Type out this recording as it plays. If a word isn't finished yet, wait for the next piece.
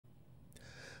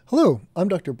Hello, I'm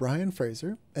Dr. Brian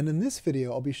Fraser, and in this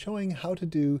video I'll be showing how to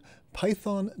do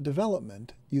Python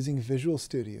development using Visual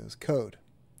Studio's code.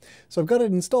 So I've got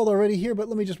it installed already here, but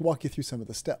let me just walk you through some of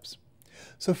the steps.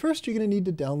 So first you're going to need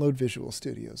to download Visual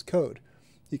Studio's code.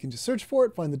 You can just search for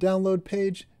it, find the download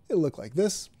page, it'll look like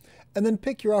this, and then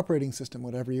pick your operating system,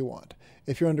 whatever you want.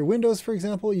 If you're under Windows, for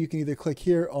example, you can either click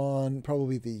here on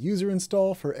probably the user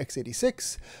install for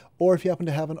x86, or if you happen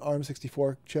to have an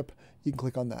ARM64 chip, you can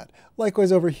click on that.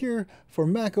 Likewise over here for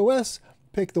Mac OS,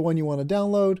 pick the one you want to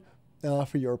download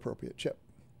for your appropriate chip.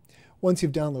 Once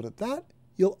you've downloaded that,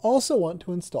 you'll also want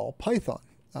to install Python.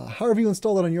 However you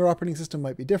install it on your operating system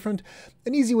might be different.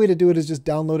 An easy way to do it is just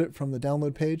download it from the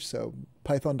download page, so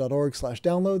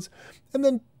python.org/downloads, and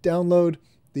then download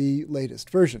the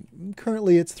latest version.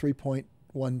 Currently it's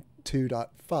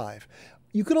 3.12.5.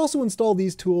 You could also install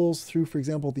these tools through, for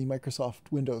example, the Microsoft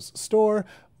Windows Store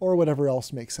or whatever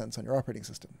else makes sense on your operating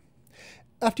system.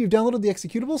 After you've downloaded the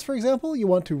executables, for example, you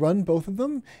want to run both of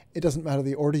them. It doesn't matter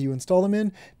the order you install them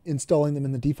in. Installing them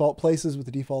in the default places with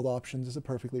the default options is a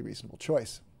perfectly reasonable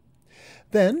choice.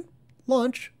 Then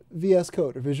launch VS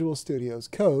Code, or Visual Studio's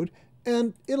code,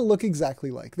 and it'll look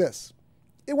exactly like this.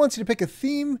 It wants you to pick a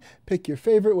theme, pick your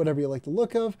favorite, whatever you like the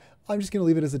look of. I'm just going to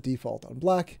leave it as a default on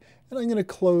black, and I'm going to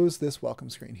close this welcome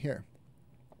screen here.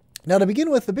 Now to begin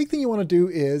with, the big thing you want to do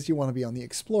is you want to be on the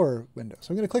Explorer window.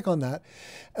 So I'm going to click on that,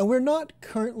 and we're not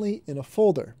currently in a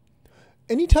folder.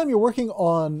 Anytime you're working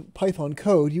on Python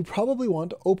code, you probably want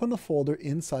to open a folder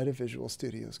inside of Visual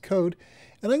Studio's code,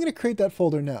 and I'm going to create that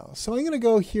folder now. So I'm going to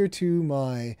go here to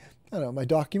my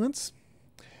documents,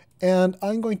 and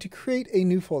I'm going to create a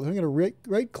new folder. I'm going to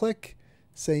right-click,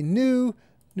 say New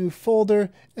folder,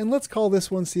 and let's call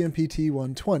this one CMPT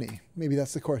 120. Maybe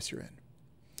that's the course you're in.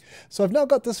 So I've now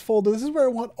got this folder. This is where I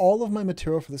want all of my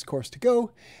material for this course to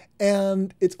go,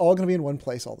 and it's all going to be in one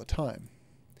place all the time.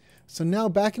 So now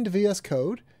back into VS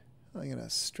Code, I'm going to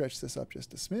stretch this up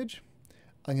just a smidge.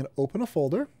 I'm going to open a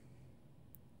folder,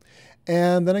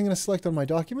 and then I'm going to select on my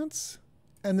documents,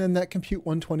 and then that Compute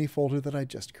 120 folder that I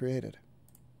just created.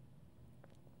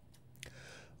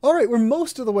 All right, we're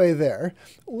most of the way there.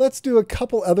 Let's do a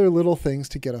couple other little things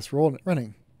to get us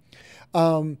running.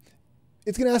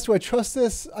 It's going to ask, do I trust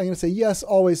this? I'm going to say, yes,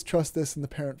 always trust this in the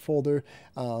parent folder.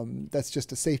 That's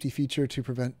just a safety feature to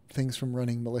prevent things from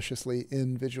running maliciously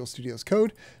in Visual Studio's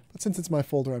code. But since it's my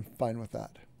folder, I'm fine with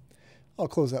that. I'll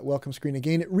close that welcome screen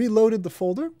again. It reloaded the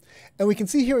folder. And we can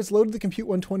see here it's loaded the Compute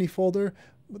 120 folder,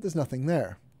 but there's nothing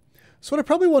there. So what I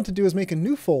probably want to do is make a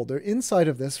new folder inside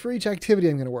of this for each activity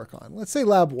I'm going to work on. Let's say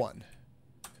Lab 1.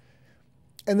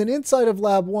 And then inside of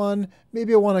Lab 1,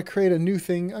 maybe I want to create a new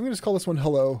thing. I'm going to just call this one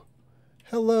Hello.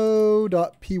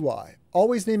 Hello.py.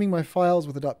 Always naming my files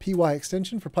with a .py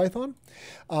extension for Python.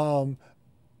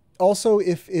 Also,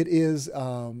 if it is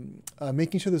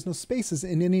making sure there's no spaces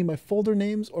in any of my folder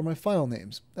names or my file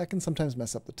names. That can sometimes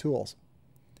mess up the tools.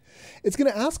 It's going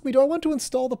to ask me, do I want to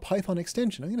install the Python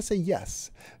extension? I'm going to say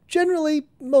yes. Generally,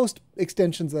 most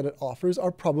extensions that it offers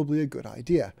are probably a good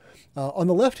idea. On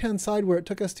the left-hand side where it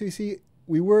took us to, see,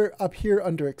 we were up here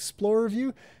under Explorer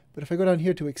view, but if I go down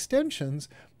here to extensions,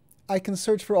 I can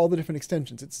search for all the different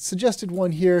extensions. It's suggested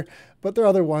one here, but there are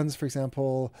other ones. For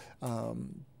example,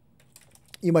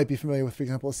 you might be familiar with, for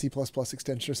example, a C++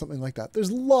 extension or something like that.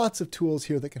 There's lots of tools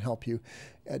here that can help you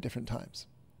at different times.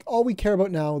 All we care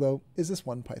about now, though, is this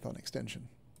one Python extension.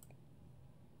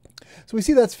 So we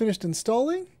see that's finished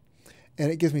installing,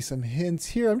 and it gives me some hints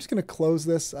here. I'm just going to close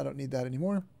this. I don't need that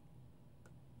anymore.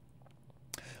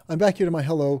 I'm back here to my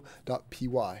hello.py.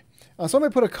 So I'm going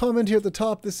to put a comment here at the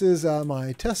top. This is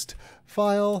my test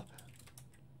file,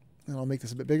 and I'll make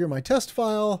this a bit bigger. My test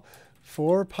file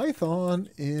for Python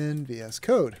in VS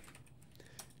Code.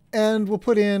 And we'll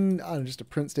put in just a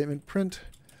print statement, print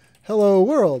hello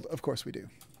world. Of course we do.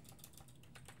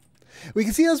 We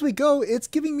can see as we go, it's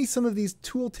giving me some of these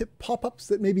tooltip pop-ups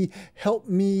that maybe help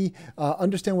me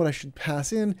understand what I should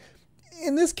pass in.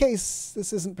 In this case,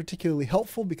 this isn't particularly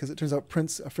helpful because it turns out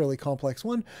print's a fairly complex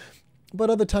one,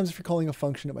 but other times if you're calling a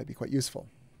function, it might be quite useful.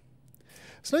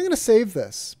 So now I'm going to save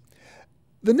this.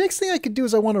 The next thing I could do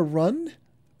is I want to run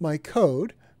my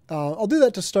code. I'll do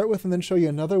that to start with and then show you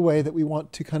another way that we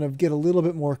want to kind of get a little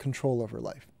bit more control over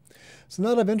life. So now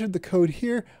that I've entered the code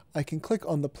here, I can click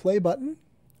on the play button,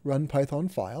 run Python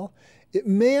file. It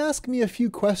may ask me a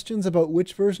few questions about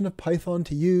which version of Python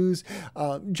to use.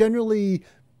 Generally,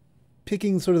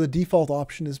 picking sort of the default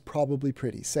option is probably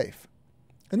pretty safe.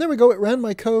 And there we go, it ran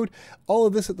my code. All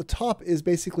of this at the top is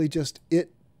basically just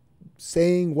it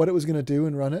saying what it was going to do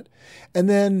and run it. And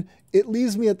then it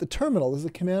leaves me at the terminal. There's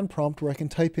a command prompt where I can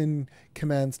type in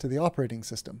commands to the operating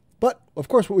system. But of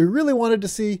course, what we really wanted to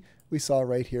see, we saw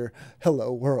right here,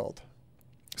 hello world.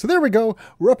 So there we go.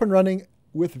 We're up and running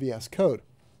with VS Code.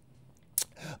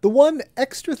 The one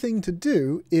extra thing to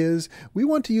do is we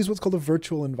want to use what's called a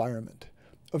virtual environment.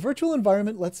 A virtual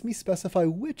environment lets me specify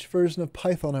which version of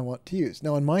Python I want to use.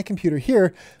 Now on my computer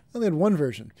here, I only had one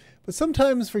version. But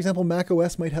sometimes, for example, Mac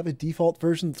OS might have a default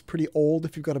version that's pretty old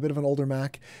if you've got a bit of an older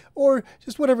Mac, or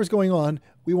just whatever's going on,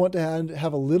 we want to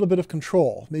have a little bit of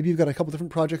control. Maybe you've got a couple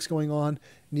different projects going on,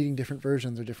 needing different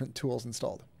versions or different tools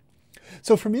installed.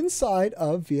 So from inside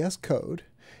of VS Code,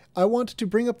 I want to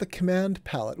bring up the command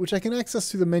palette, which I can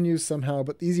access through the menus somehow,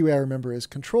 but the easy way I remember is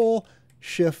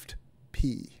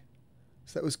Control-Shift-P.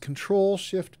 So that was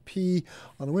Control-Shift-P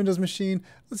on a Windows machine.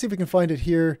 Let's see if we can find it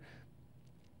here.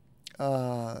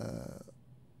 There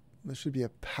should be a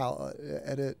palette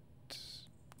edit.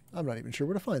 I'm not even sure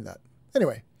where to find that.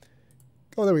 Anyway,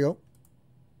 oh, there we go.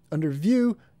 Under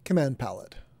View, Command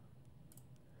Palette.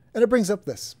 And it brings up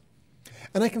this.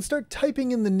 And I can start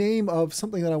typing in the name of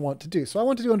something that I want to do. So I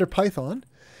want to do under Python.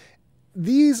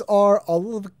 These are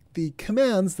all of the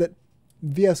commands that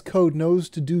VS Code knows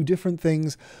to do different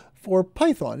things for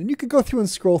Python. And you could go through and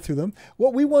scroll through them.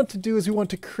 What we want to do is we want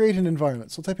to create an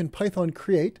environment. So I'll type in Python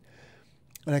create,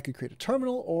 and I could create a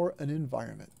terminal or an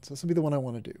environment. So this will be the one I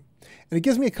want to do. And it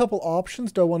gives me a couple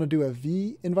options. Do I want to do a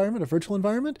V environment, a virtual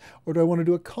environment, or do I want to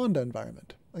do a Conda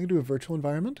environment? I can do a virtual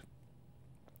environment.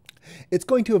 It's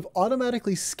going to have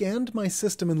automatically scanned my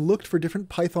system and looked for different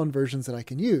Python versions that I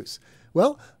can use.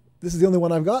 Well, this is the only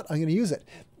one I've got. I'm going to use it.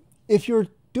 If you're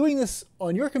doing this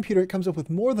on your computer, it comes up with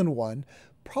more than one.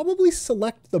 Probably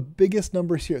select the biggest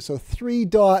numbers here. So 3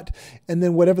 dot and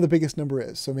then whatever the biggest number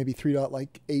is. So maybe 3 dot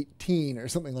like 18 or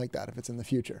something like that if it's in the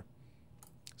future.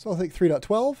 So I'll take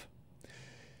 3.12.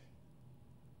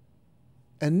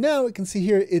 And now it can see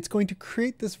here, it's going to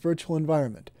create this virtual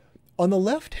environment. On the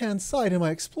left-hand side in my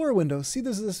Explorer window, see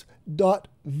there's this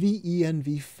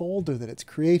 .venv folder that it's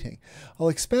creating. I'll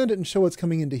expand it and show what's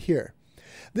coming into here.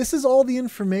 This is all the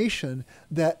information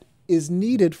that is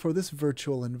needed for this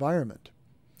virtual environment.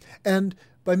 And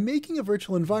by making a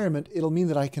virtual environment, it'll mean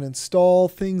that I can install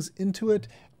things into it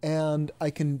and I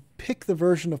can pick the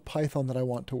version of Python that I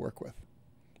want to work with.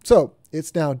 So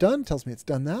it's now done, tells me it's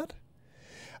done that.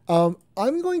 I'm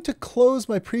going to close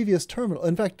my previous terminal.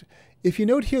 In fact, if you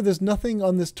note here, there's nothing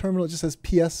on this terminal. It just says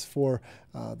PS for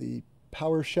the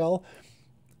PowerShell.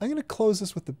 I'm going to close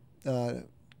this with the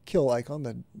kill icon,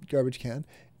 the garbage can.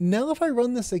 Now if I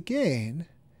run this again,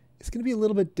 it's going to be a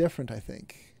little bit different, I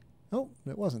think. Oh,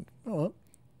 it wasn't. Oh, well.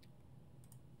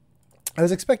 I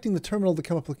was expecting the terminal to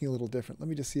come up looking a little different. Let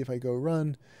me just see if I go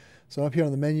run. So up here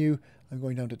on the menu, I'm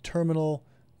going down to Terminal,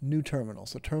 New Terminal.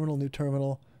 So Terminal, New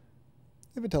Terminal.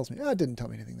 If it tells me, it didn't tell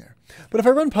me anything there. But if I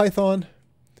run Python,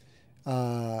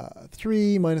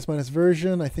 3 --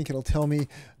 version, I think it'll tell me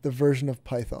the version of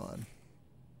Python.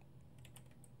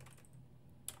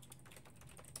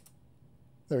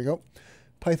 There we go.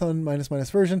 Python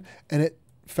 -- version, and it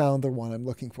found the one I'm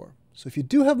looking for. So if you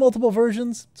do have multiple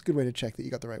versions, it's a good way to check that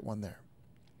you got the right one there.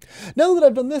 Now that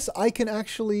I've done this, I can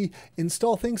actually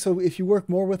install things. So if you work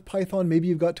more with Python, maybe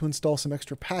you've got to install some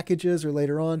extra packages or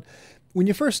later on. When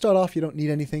you first start off, you don't need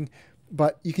anything,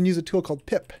 but you can use a tool called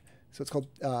pip. So it's called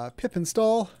pip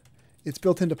install. It's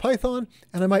built into Python,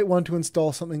 and I might want to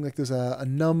install something like there's a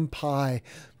NumPy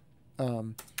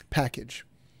package.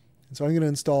 And so I'm going to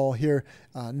install here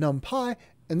NumPy,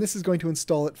 and this is going to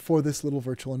install it for this little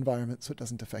virtual environment so it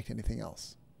doesn't affect anything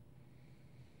else.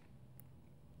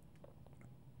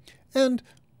 And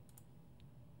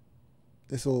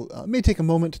this will may take a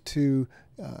moment to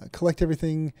collect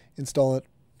everything, install it,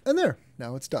 and there,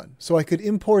 now it's done. So I could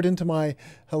import into my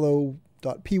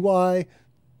hello.py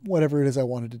whatever it is I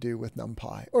wanted to do with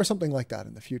NumPy, or something like that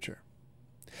in the future.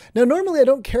 Now, normally I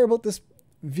don't care about this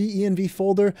venv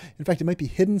folder. In fact, it might be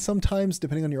hidden sometimes,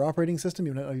 depending on your operating system.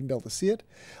 You might not even be able to see it.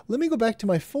 Let me go back to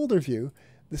my folder view.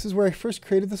 This is where I first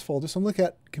created this folder. So I'm looking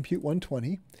at Compute 120.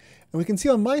 And we can see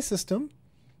on my system,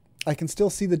 I can still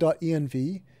see the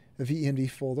 .env, the venv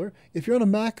folder. If you're on a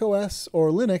Mac OS or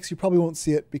Linux, you probably won't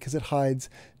see it because it hides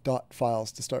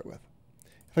 .files to start with.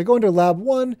 If I go into Lab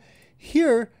 1,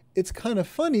 here it's kind of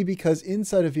funny because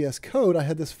inside of VS Code, I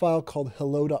had this file called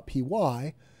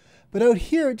hello.py, but out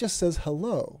here it just says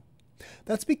hello.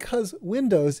 That's because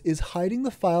Windows is hiding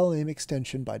the file name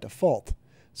extension by default,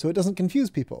 so it doesn't confuse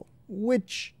people,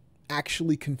 which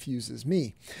actually confuses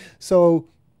me. So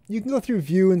you can go through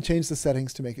View and change the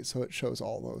settings to make it so it shows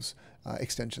all those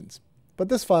extensions. But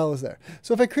this file is there.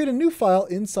 So if I create a new file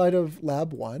inside of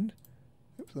Lab 1,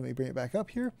 Oops, let me bring it back up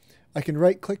here. I can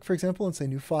right click, for example, and say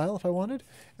new file if I wanted.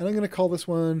 And I'm going to call this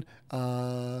one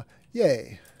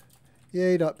yay,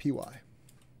 yay.py.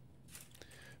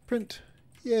 Print,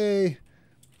 yay.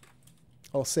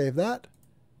 I'll save that.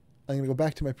 I'm going to go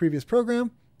back to my previous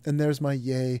program, and there's my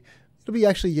yay. It'll be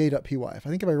actually yay.py. If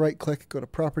I right click, go to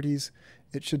properties,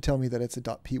 it should tell me that it's a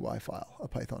 .py file, a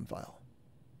Python file.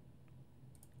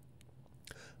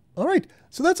 All right,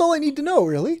 so that's all I need to know,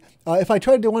 really. If I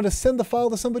tried to want to send the file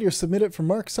to somebody or submit it for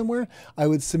Mark somewhere, I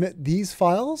would submit these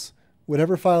files,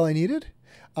 whatever file I needed.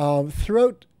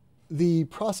 Throughout the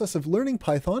process of learning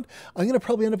Python, I'm going to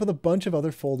probably end up with a bunch of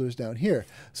other folders down here.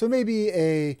 So maybe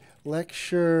a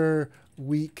lecture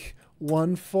week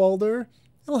 1 folder.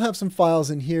 It'll have some files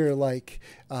in here like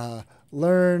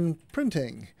learn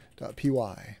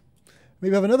printing.py.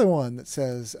 Maybe have another one that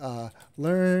says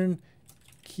learn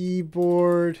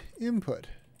keyboard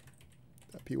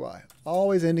input.py,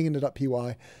 always ending into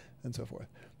 .py and so forth.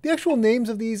 The actual names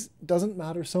of these doesn't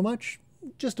matter so much,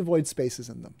 just avoid spaces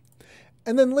in them.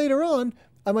 And then later on,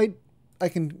 I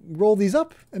can roll these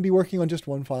up and be working on just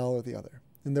one file or the other.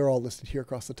 And they're all listed here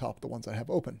across the top, the ones I have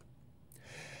open.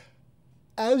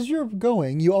 As you're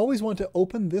going, you always want to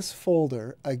open this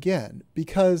folder again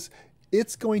because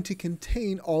it's going to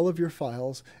contain all of your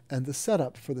files and the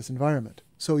setup for this environment.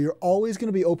 So you're always going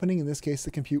to be opening, in this case,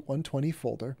 the Compute 120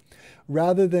 folder,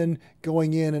 rather than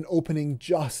going in and opening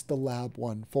just the Lab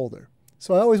 1 folder.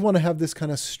 So I always want to have this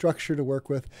kind of structure to work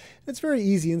with. It's very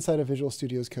easy inside of Visual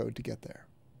Studio's code to get there.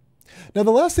 Now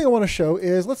the last thing I want to show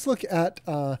is, let's look at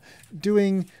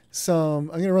doing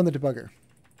some, I'm going to run the debugger.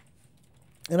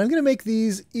 And I'm going to make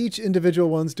these each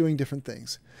individual ones doing different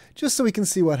things, just so we can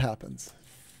see what happens.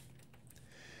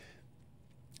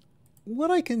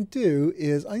 What I can do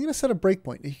is I'm going to set a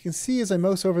breakpoint. You can see as I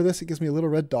mouse over this, it gives me a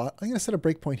little red dot. I'm going to set a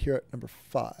breakpoint here at number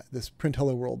 5, this print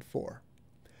hello world 4.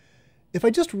 If I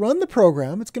just run the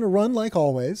program, it's going to run like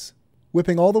always,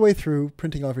 whipping all the way through,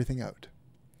 printing everything out.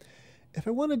 If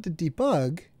I wanted to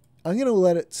debug, I'm going to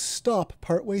let it stop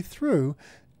partway through,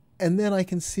 and then I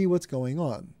can see what's going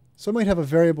on. So I might have a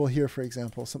variable here, for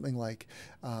example, something like,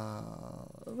 well,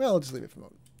 I'll just leave it for a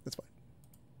moment. That's fine.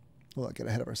 We'll not get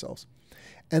ahead of ourselves.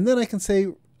 And then I can say,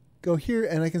 go here,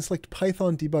 and I can select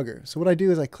Python debugger. So what I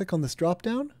do is I click on this drop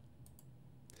down,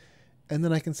 and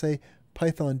then I can say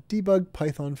Python debug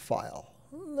Python file.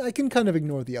 I can kind of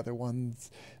ignore the other ones.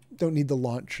 Don't need the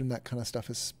launch and that kind of stuff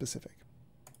is specific.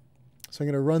 So I'm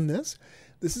going to run this.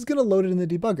 This is going to load it in the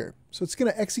debugger. So it's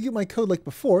going to execute my code like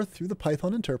before through the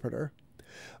Python interpreter,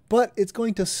 but it's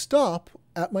going to stop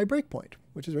at my breakpoint,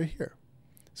 which is right here.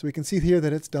 So we can see here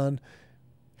that it's done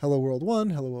hello world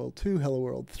 1, hello world 2, hello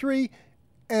world 3,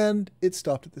 and it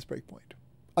stopped at this breakpoint.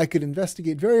 I could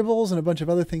investigate variables and a bunch of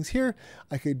other things here.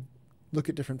 I could look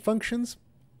at different functions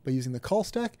by using the call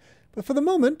stack, but for the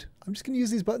moment, I'm just going to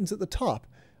use these buttons at the top.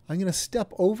 I'm going to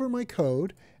step over my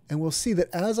code, and we'll see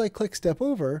that as I click step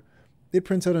over, it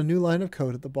prints out a new line of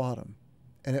code at the bottom,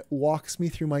 and it walks me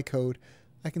through my code.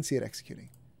 I can see it executing.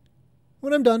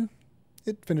 When I'm done,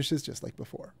 it finishes just like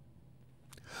before.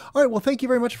 All right, well, thank you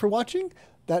very much for watching.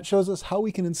 That shows us how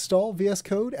we can install VS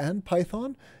Code and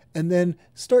Python, and then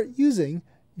start using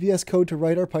VS Code to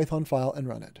write our Python file and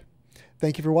run it.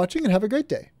 Thank you for watching, and have a great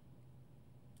day.